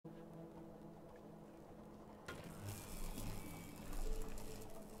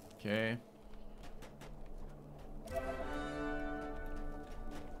Okay.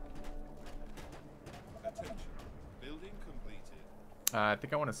 Attention. Building completed. I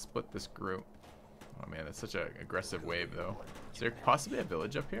think I want to split this group. Oh man, that's such an aggressive wave though. Is there possibly a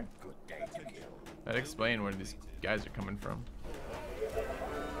village up here? That'd explain where these guys are coming from.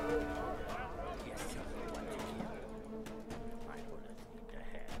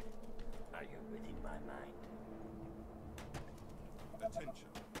 Attention.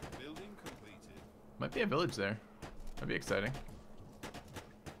 Building completed. Might be a village there. That'd be exciting.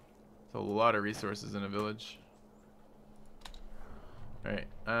 There's a lot of resources in a village. Alright,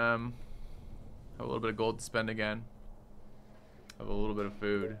 have a little bit of gold to spend again. Have a little bit of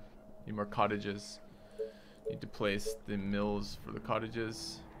food. Need more cottages. Need to place the mills for the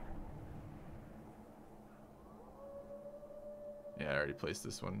cottages. Yeah, I already placed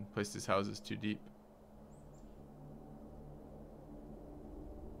this one. Placed these houses too deep.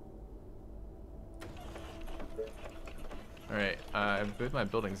 Alright, I believe my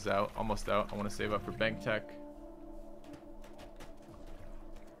building's out, almost out. I want to save up for bank tech.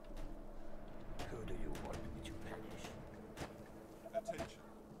 Who do you want me to punish? Attention.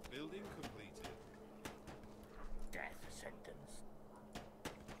 Building completed. Death sentence.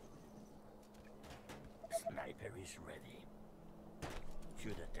 Sniper is ready.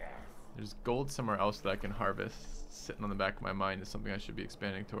 Shoot a death. There's gold somewhere else that I can harvest. Sitting on the back of my mind is something I should be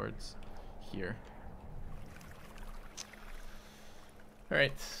expanding towards here.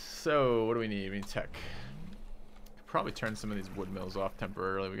 Alright, so what do we need? We need tech. Could probably turn some of these wood mills off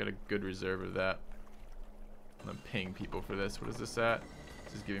temporarily. We got a good reserve of that. I'm paying people for this. What is this at?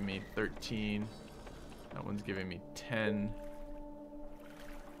 This is giving me 13. That one's giving me 10.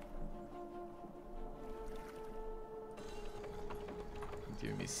 It's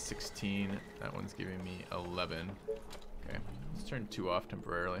giving me 16. That one's giving me 11. Okay, let's turn 2 off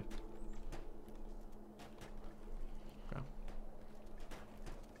temporarily. Okay.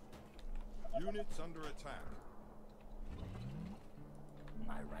 Units under attack.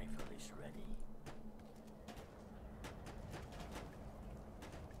 My rifle is ready.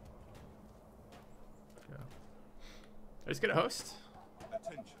 Yeah. I just get a host?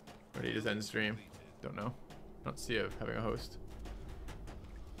 Attention. Or do you just end stream? Don't know. Don't see it having a host.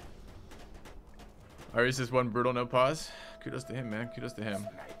 Ari's just one brutal, no pause. Kudos to him, man. Kudos to him.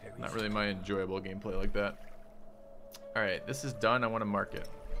 Not really my enjoyable gameplay like that. Alright, this is done. I want to mark it.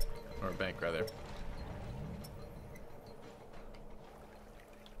 Or a bank, rather.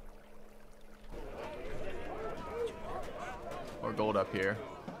 More gold up here.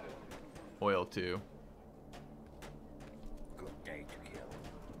 Oil, too. Good day to kill.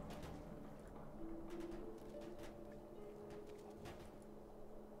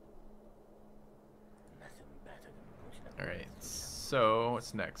 Nothing better than pushing a Alright, so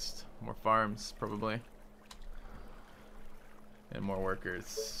what's next? More farms, probably. And more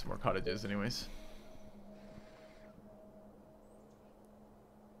workers. More cottages, anyways.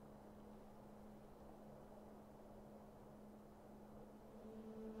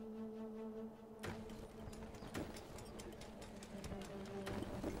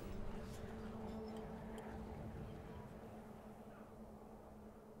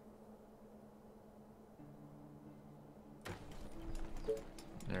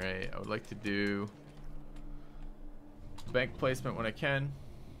 Alright, I would like to do bank placement when I can.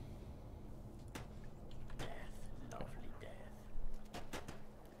 death, lovely death.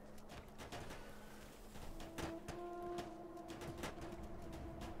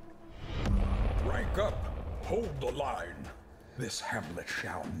 Rank up. Hold the line. This hamlet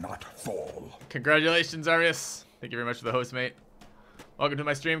shall not fall. Congratulations, Arius. Thank you very much for the host, mate. Welcome to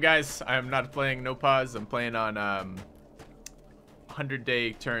my stream, guys. I am not playing no pause. I'm playing on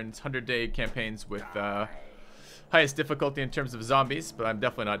 100-day turns, 100-day campaigns with highest difficulty in terms of zombies, but I'm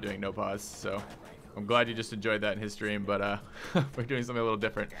definitely not doing no pause. So I'm glad you just enjoyed that in his stream, but we're doing something a little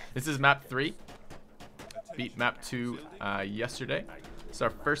different. This is map 3. Beat map 2 yesterday. It's our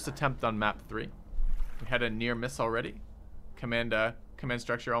first attempt on map 3. We had a near miss already. Command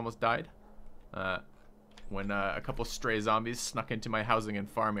structure almost died when a couple stray zombies snuck into my housing and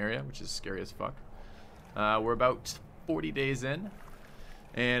farm area, which is scary as fuck. We're about 40 days in,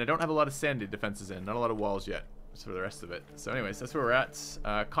 and I don't have a lot of sanity defenses in, not a lot of walls yet for the rest of it. So anyways, that's where we're at.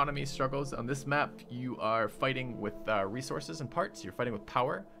 Economy struggles. On this map, you are fighting with resources and parts. You're fighting with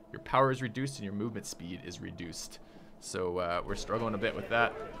power. Your power is reduced and your movement speed is reduced. So we're struggling a bit with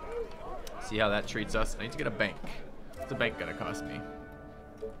that. See how that treats us. I need to get a bank. What's a bank gonna cost me?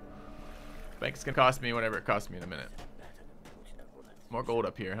 Bank's gonna cost me whatever it costs me in a minute. More gold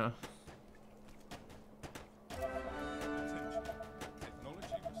up here, huh? Attention.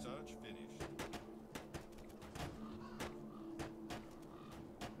 Technology research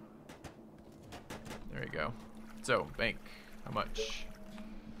So, bank. How much?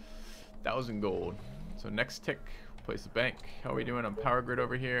 1,000 gold. So next tick, place a bank. How are we doing on power grid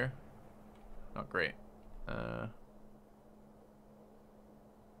over here? Not great. Let's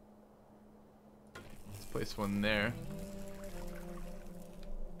place one there.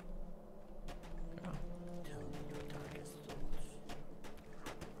 Tell me your darkest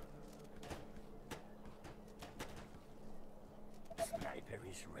thoughts. Sniper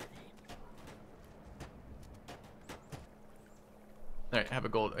is ready. Alright, I have the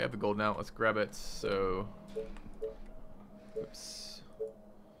gold now. Let's grab it. So, oops.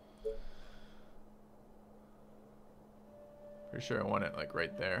 Pretty sure I want it like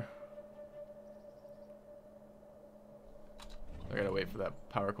right there. I gotta wait for that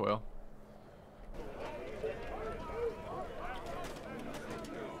power coil.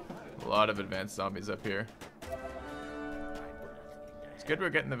 A lot of advanced zombies up here. It's good we're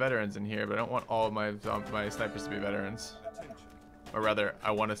getting the veterans in here, but I don't want all of my snipers to be veterans. Or rather,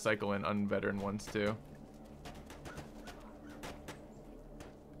 I want to cycle in unveteran ones too.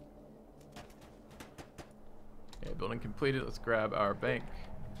 Okay, building completed. Let's grab our bank.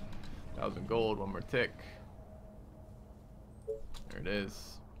 1,000 gold, one more tick. There it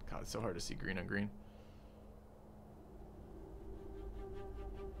is. God, it's so hard to see green on green.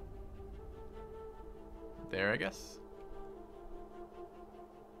 There, I guess.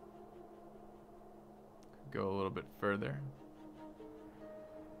 Could go a little bit further.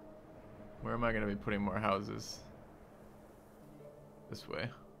 Where am I going to be putting more houses? This way.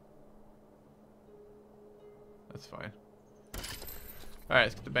 That's fine. Alright,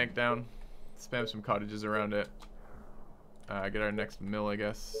 let's get the bank down. Spam some cottages around it. Get our next mill, I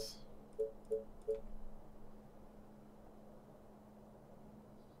guess.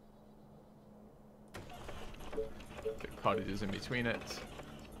 Get cottages in between it.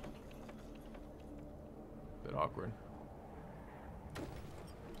 Bit awkward.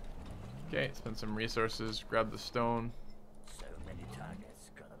 Okay, spend some resources, grab the stone. So many targets,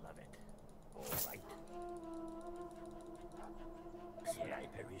 gotta love it. Alright.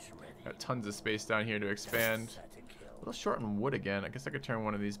 Sniper is ready. Got tons of space down here to expand. Set and kill. A little short on wood again. I guess I could turn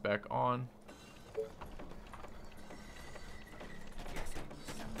one of these back on.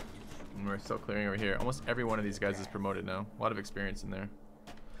 And we're still clearing over here. Almost every one of these guys is promoted now. A lot of experience in there.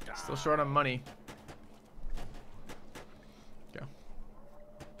 Still short on money. Go.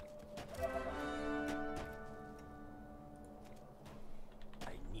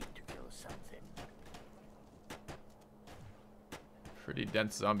 I need to kill something. Pretty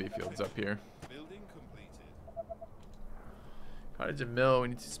dense zombie fields up here. Building completed. Cottage and mill. We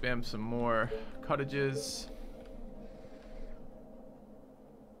need to spam some more cottages.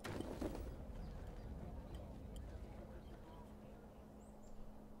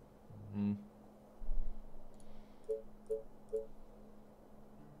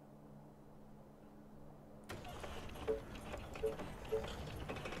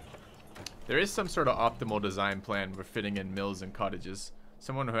 There is some sort of optimal design plan for fitting in mills and cottages.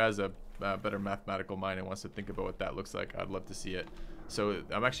 Someone who has a better mathematical mind and wants to think about what that looks like, I'd love to see it. So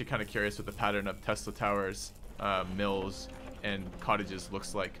I'm actually kind of curious what the pattern of Tesla towers, mills, and cottages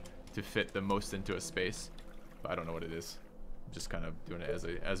looks like to fit the most into a space. But I don't know what it is. I'm just kind of doing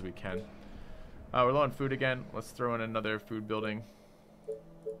it as we can. We're low on food again. Let's throw in another food building,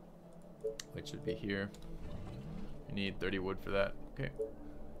 which should be here. We need 30 wood for that. Okay.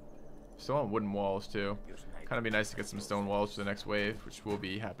 Still on wooden walls too. Kind of be nice to get some stone walls for the next wave, which will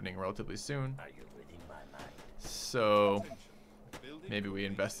be happening relatively soon. Are you reading my mind? So maybe we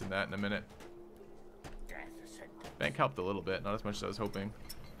invest in that in a minute. Death sentence. Bank helped a little bit, not as much as I was hoping.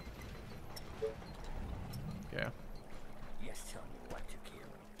 Okay. Yes, tell me what to kill.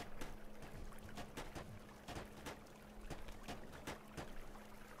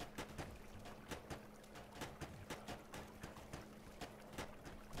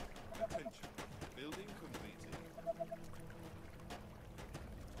 Attention. Building completed.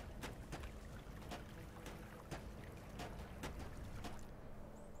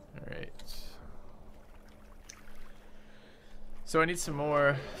 Alright. So I need some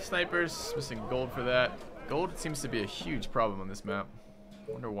more snipers. Missing gold for that. Gold seems to be a huge problem on this map.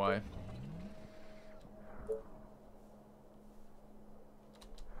 Wonder why.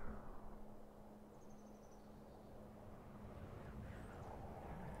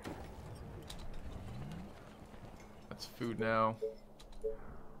 That's food now.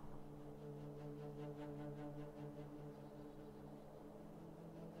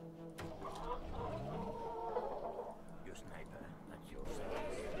 Your sniper at your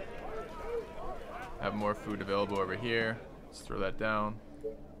service. Have more food available over here. Let's throw that down.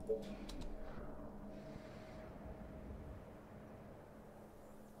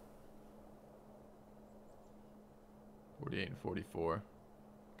 48 and 44.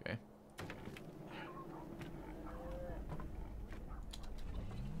 Okay.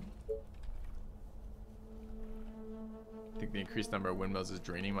 I think the increased number of windmills is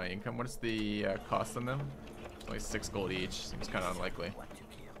draining my income. What is the cost on them? It's only 6 gold each. Seems kind of unlikely. What to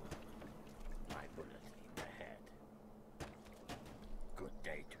kill? My bullet in the head. Good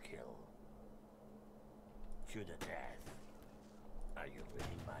day to kill. To the death. Are you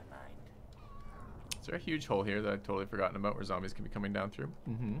reading my mind? Is there a huge hole here that I've totally forgotten about where zombies can be coming down through?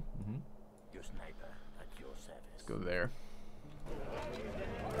 Your sniper at your service. Let's go there.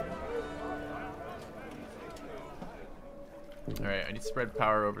 Alright, I need to spread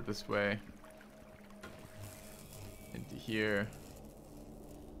power over this way. Into here.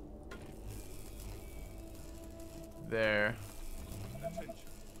 There. Attention.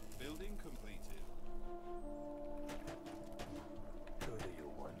 Building completed. Who do you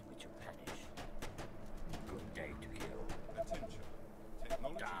want me to punish? Good day to kill. Attention.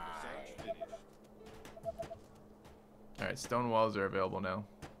 Technology research finished. Alright, stone walls are available now.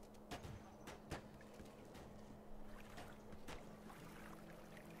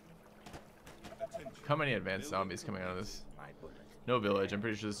 Attention. How many advanced zombies coming out of this? My bullet. No village. I'm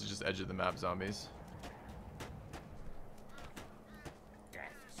pretty sure this is just edge of the map zombies.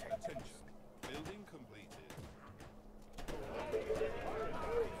 Death Attention. sentence. Building completed.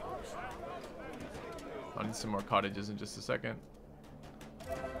 I'll need some more cottages in just a second.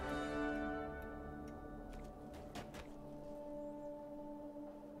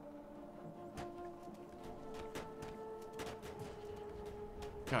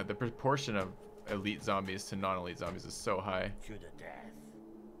 God, the proportion of elite zombies to non-elite zombies is so high. To the death.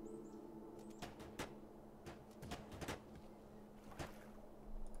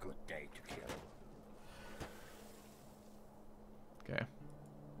 Good day to kill. Okay.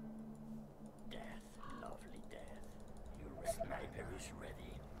 Death, lovely death. Your sniper is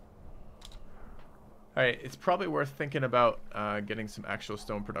ready. Alright, it's probably worth thinking about getting some actual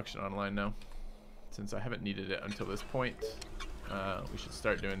stone production online now. Since I haven't needed it until this point. We should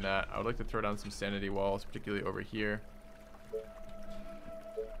start doing that. I would like to throw down some sanity walls, particularly over here.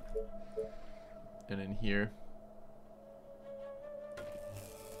 And in here.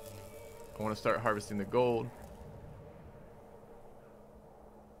 I want to start harvesting the gold.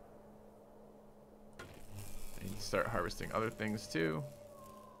 I need to start harvesting other things too.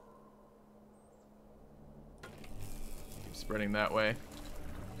 Keep spreading that way. I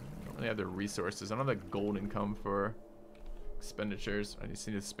don't really have the resources. I don't have the gold income for expenditures. I just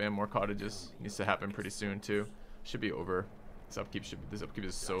need to spam more cottages. It needs to happen pretty soon too. Should be over. This upkeep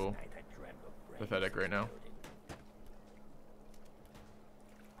is so pathetic right now.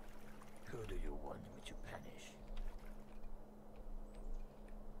 Who do you want me to punish?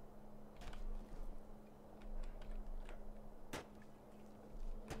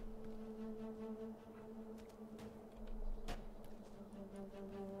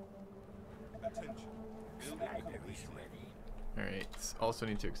 Attention. Building Sniper is completed. ready. Alright, also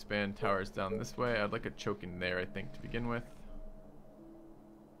need to expand towers down this way. I'd like a choke in there, I think, to begin with.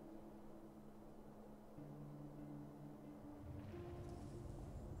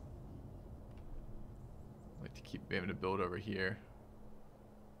 I'd like to keep being able to build over here.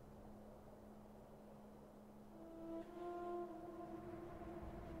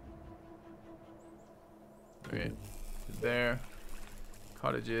 Okay, there.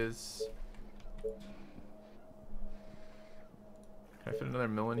 Cottages. Can I fit another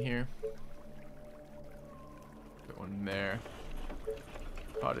mill in here? Put one there.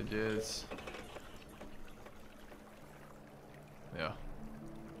 Cottages. Yeah.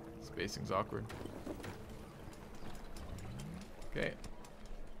 Spacing's awkward. Okay.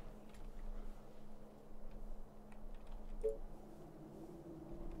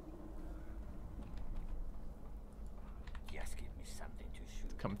 Just give me something to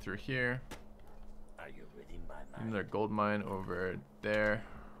shoot. Come through here. Are you reading my mind? Another gold mine over there.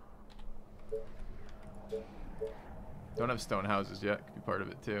 Don't have stone houses yet. Could be part of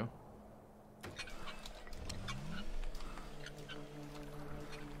it too.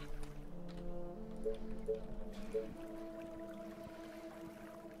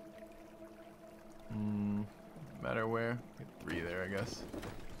 Matter where. Get 3 there, I guess.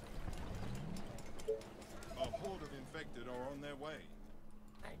 A horde of infected are on their way.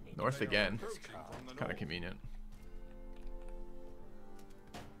 I need North They are again. approaching from the Kind of north. convenient.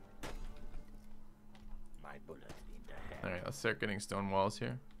 my bullet in the head. Alright, let's start getting stone walls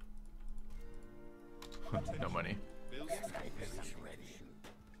here. No money. Building Sniper completed. is ready.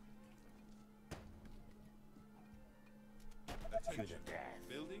 To Attention. the death.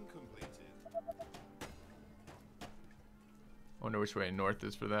 Building completed. Wonder which way north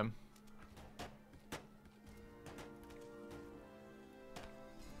is for them.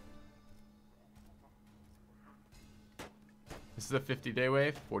 This is a 50-day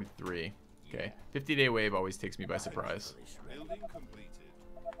wave? 43. Okay. 50-day wave always takes me by surprise. Building completed.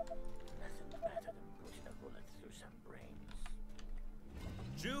 Nothing better than putting a bullet through some brains.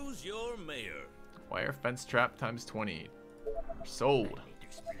 Choose your mayor. Wire fence trap times 20. Sold. Need to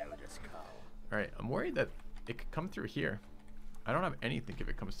explode a skull. Alright, I'm worried that it could come through here. I don't have anything if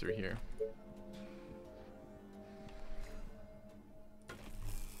it comes through here.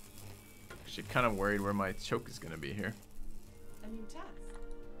 Actually, kind of worried where my choke is going to be here. A new task.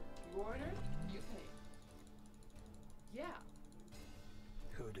 You order, you pay. Yeah.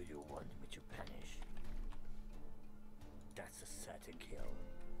 Who do you want me to punish? That's a certain kill.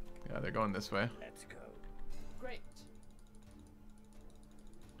 Yeah, they're going this way. Let's go. Great.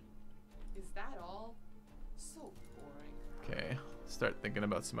 Is that all? So boring. Okay, start thinking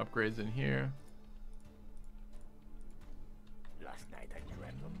about some upgrades in here. Last night I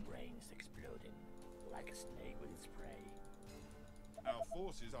dreamt of brains exploding like a snake with its prey. Our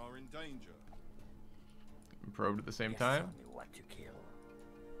forces are in danger. And probed at the same Yes, time. tell me what to kill.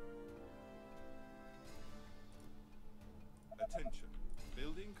 Attention.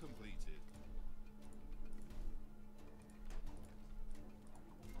 Building completed.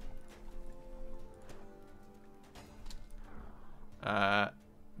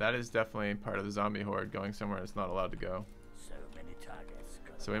 That is definitely part of the zombie horde going somewhere it's not allowed to go. So many targets.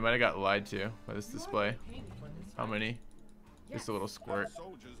 So we might have got lied to by this display. You're paying for this, How right? many? Just a little Our squirt.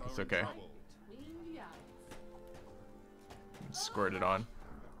 soldiers are It's in okay. trouble. Between the eyes. Squirt it on.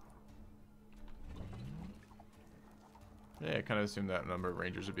 Yeah, I kind of assumed that number of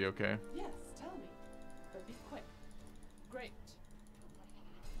rangers would be okay. Yes, tell me. But be quick. Great.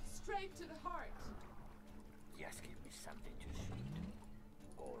 Straight to the heart. Just give me something to shoot.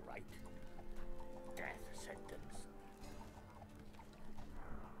 All right. Death sentence.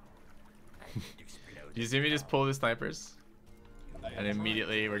 I need to explode. Do you see me just pull the snipers? They And are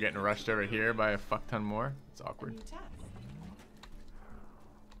immediately we're getting rushed over here by a fuck ton more. It's A awkward. new task.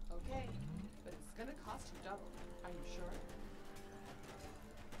 Okay, but it's gonna cost you double. Are you sure?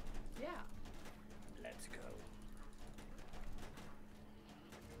 Yeah. Let's go.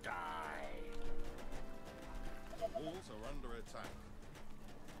 Die. The walls are under attack.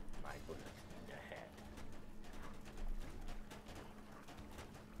 My bullet in the head.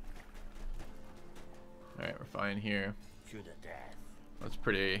 Alright, we're fine here. To the death. That's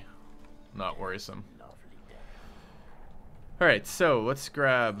pretty not worrisome. Lovely death. Alright, so let's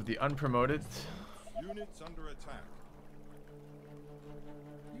grab the unpromoted. Units under attack.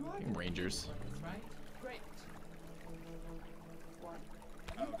 You are Fucking Rangers. for this, right? Great. One.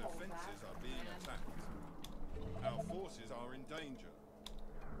 Our You hold defenses that, are being and attacked. Our forces are in danger.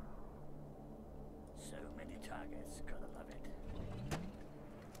 So many targets. Gotta love it.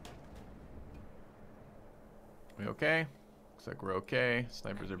 We okay? Looks like we're okay.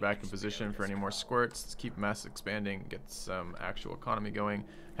 Snipers are back in position for any more squirts. Let's keep mass expanding, get some actual economy going.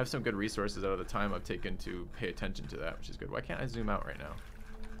 Have some good resources out of the time I've taken to pay attention to that, which is good. Why can't I zoom out right now?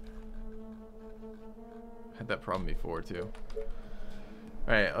 Had that problem before too.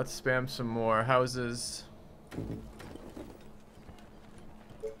 Alright, let's spam some more houses.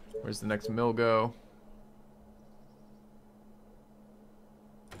 Where's the next mill go?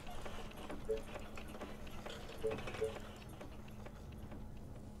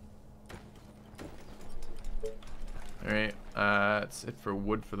 Alright, that's it for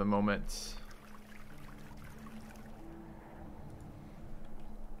wood for the moment.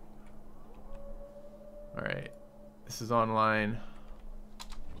 Alright, this is online.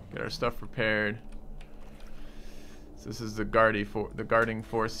 Get our stuff prepared. So this is the guarding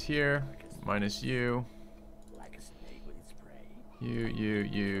force here, minus you. Like a snake with its prey. You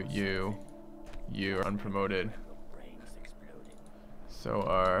are unpromoted. Brains exploding. So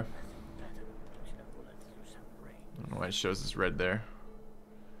are, Better than putting a bullet through some brain. I don't know why it shows this red there.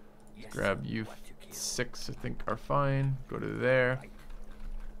 Yes, Grab tell me you what to kill. 6, I think are fine. Go to there.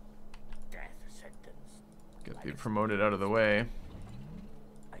 Death sentence. Get Like the a promoted out of the way.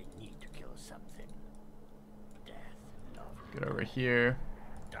 I need to kill something. Death, love, Get over here.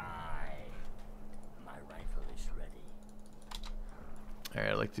 die. My rifle is ready.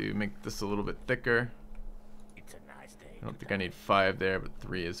 Alright, I'd like to make this a little bit thicker. It's a nice day. I don't think I need 5 there, but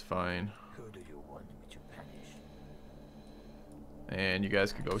 3 is fine. Who do you want me to punish? And you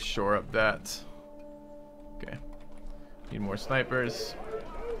guys could go shore up that. Okay. Need more snipers.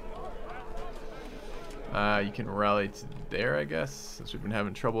 You can rally to there, I guess, since we've been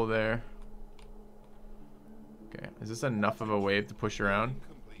having trouble there. Okay, is this enough of a wave to push around?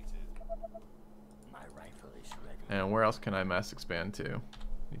 My rifle is ready. And where else can I mass expand to?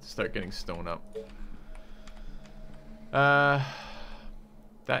 Need to start getting stone up.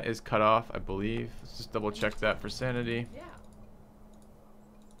 That is cut off, I believe. Let's just double check that for sanity. Yeah.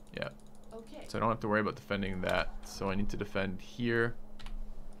 Yeah. Okay. So I don't have to worry about defending that. So I need to defend here.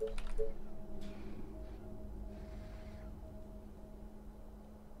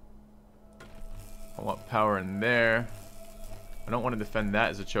 I want power in there. I don't want to defend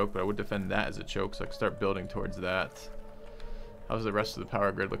that as a choke, but I would defend that as a choke, so I can start building towards that. How's the rest of the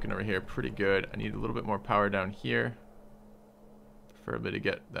power grid looking over here? Pretty good. I need a little bit more power down here. Preferably to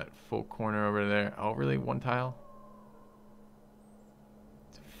get that full corner over there. Oh, really? One tile?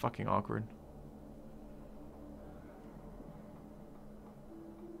 It's fucking awkward.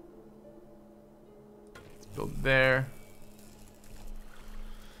 Let's build there.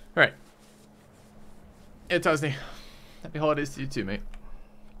 Alright. Hey, Tosney. Happy holidays to you too, mate.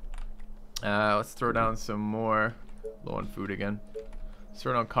 Let's throw down some more. Low on food again. Let's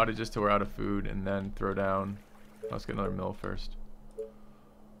throw down cottages till we're out of food, and then throw down... Let's get another mill first.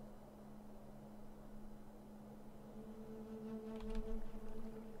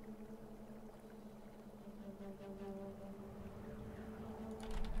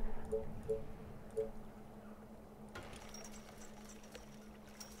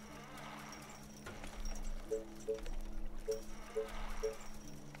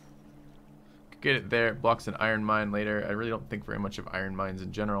 Get it there. It blocks an iron mine later. I really don't think very much of iron mines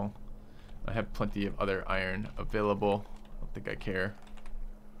in general. I have plenty of other iron available. I don't think I care.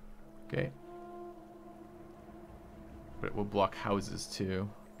 Okay. But it will block houses too.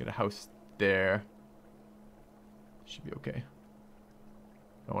 Get a house there. Should be okay.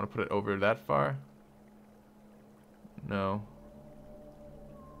 I want to put it over that far. No.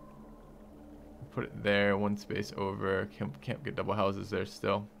 Put it there. One space over. Can't get double houses there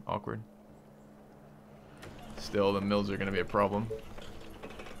still. Awkward. Still, the mills are going to be a problem.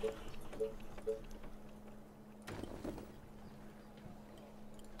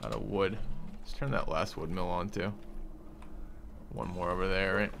 Out of wood. Let's turn that last wood mill on too. One more over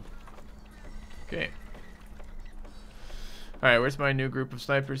there, right? Okay. Alright, where's my new group of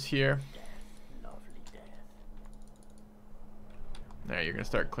snipers here? Lovely death. Alright, you're going to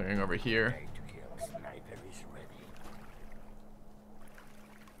start clearing over here. Ready to kill. Sniper is ready.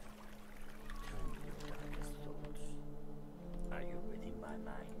 Tell me your darkest thoughts. Are you reading my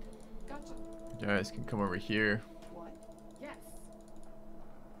mind? Gotcha. You guys can come over here. What? Yes.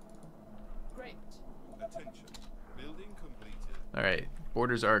 Great. Attention. Building completed. Alright,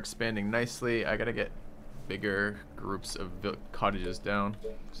 borders are expanding nicely. I gotta get bigger groups of cottages down.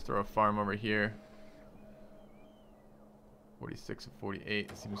 Let's throw a farm over here. 46 and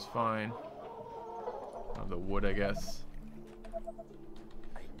 48 seems fine. Of the wood, I guess.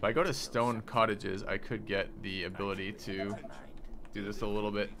 If I go to stone cottages, I could get the ability to do this a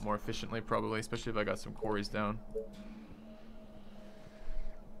little bit more efficiently, probably, especially if I got some quarries down.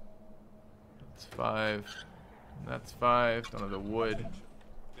 That's 5. That's 5. Don't have the wood.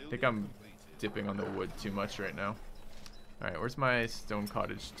 I think I'm dipping on the wood too much right now. Alright, where's my stone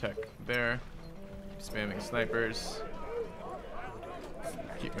cottage tech? There. Spamming snipers.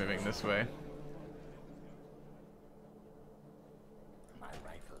 Keep moving this way. My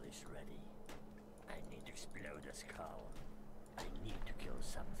rifle is ready. I need to explode a skull. I need to kill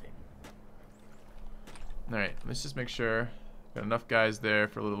something. Alright, let's just make sure. Got enough guys there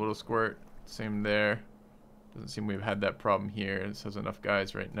for a little squirt. Same there. Doesn't seem we've had that problem here. This has enough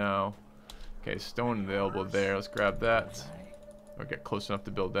guys right now. Okay, stone available there. Let's grab that. Or get close enough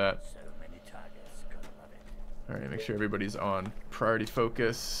to build that. So many targets. Gotta love it. Alright, make sure everybody's on priority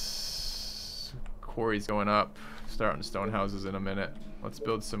focus. Quarry's going up. Start on stone houses in a minute. Let's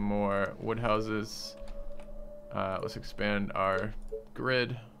build some more wood houses. Let's expand our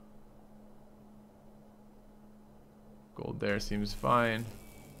grid. Gold there seems fine.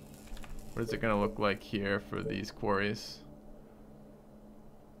 What is it going to look like here for these quarries?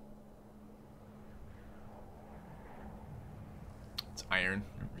 It's iron.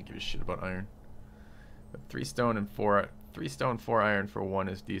 I don't really give a shit about iron. But 3 stone and 4 iron for 1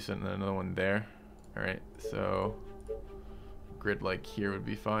 is decent, and then another one there. All right, so grid like here would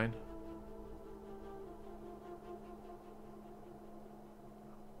be fine.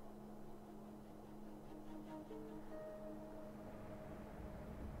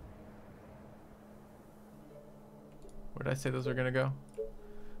 Where did I say those were gonna go?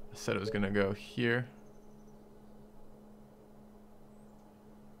 I said it was gonna go here.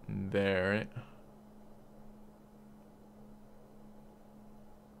 And there, right?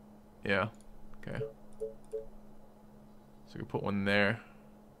 Yeah. Okay. So we can put one there.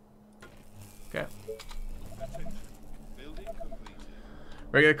 Okay. Attention. Building completed.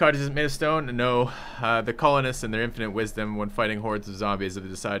 Regular cottages made of stone? No. The colonists and their infinite wisdom when fighting hordes of zombies have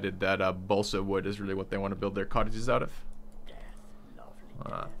decided that balsa wood is really what they want to build their cottages out of.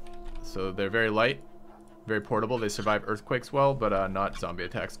 So they're very light, very portable. They survive earthquakes well, but not zombie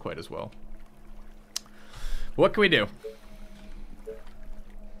attacks quite as well. What can we do?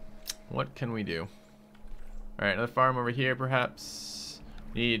 What can we do? Alright, another farm over here perhaps.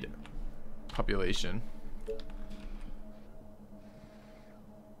 Need population.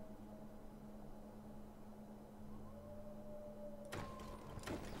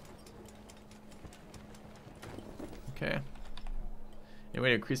 Okay. Any way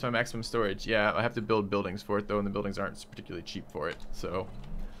to increase my maximum storage? Yeah, I have to build buildings for it though, and the buildings aren't particularly cheap for it. So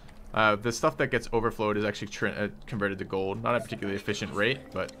the stuff that gets overflowed is actually converted to gold. Not at a particularly efficient rate,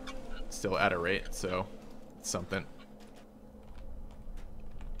 but still at a rate, so it's something.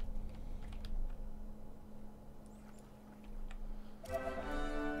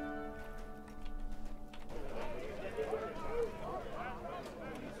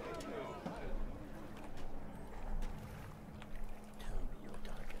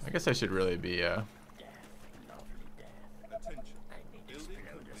 I guess I should really be Attention. Building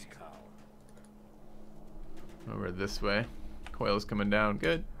completed. over this way. Coil's coming down.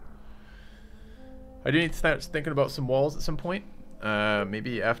 Good. I do need to start thinking about some walls at some point.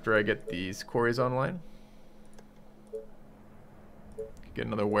 Maybe after I get these quarries online. Could get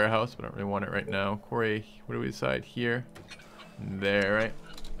another warehouse, but I don't really want it right now. Quarry, what do we decide? Here. There, right?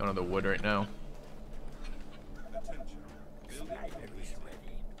 Don't have the wood right now. Attention. Building completed.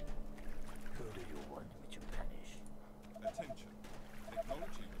 Who do you want me to punish? Attention.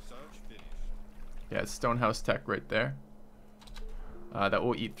 Technology research finished. Yeah, it's stonehouse tech right there. That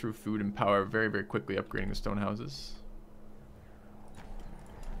will eat through food and power very, very quickly, upgrading the stone houses.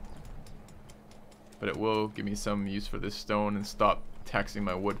 But it will give me some use for this stone and stop taxing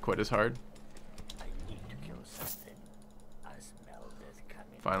my wood quite as hard. I need to kill something. I smell this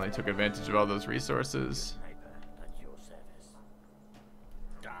coming. Finally took advantage of all those resources. Sniper at your service.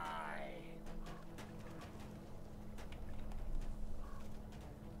 Die.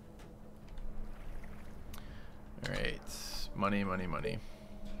 Alright, money, money, money.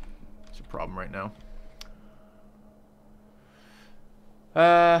 It's a problem right now.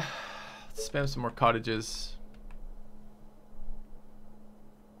 Let's spam some more cottages.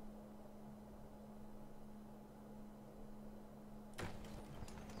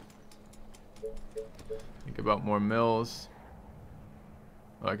 Think about more mills.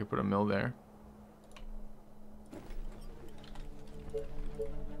 Oh, I could put a mill there.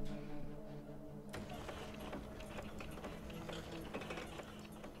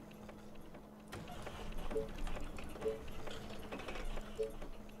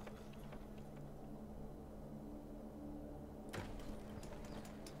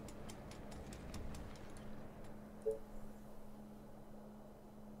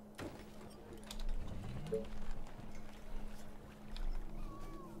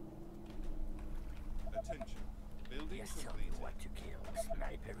 Attention. Building Yes, tell me completed. what to kill.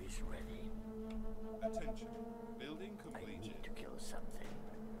 Sniper is ready. Attention. Building I completed. need to kill something.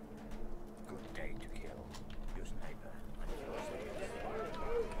 Good day to kill. Your sniper at your service.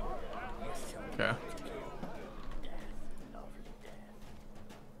 Yes, tell me Okay. what to kill. Death, lovely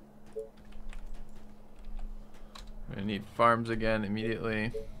death. I need farms again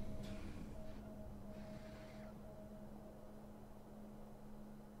immediately.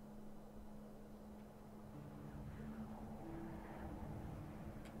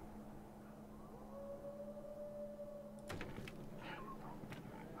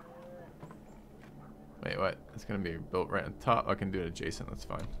 Wait, what? It's gonna be built right on top. I can do it adjacent, that's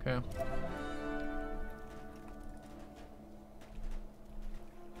fine. Okay.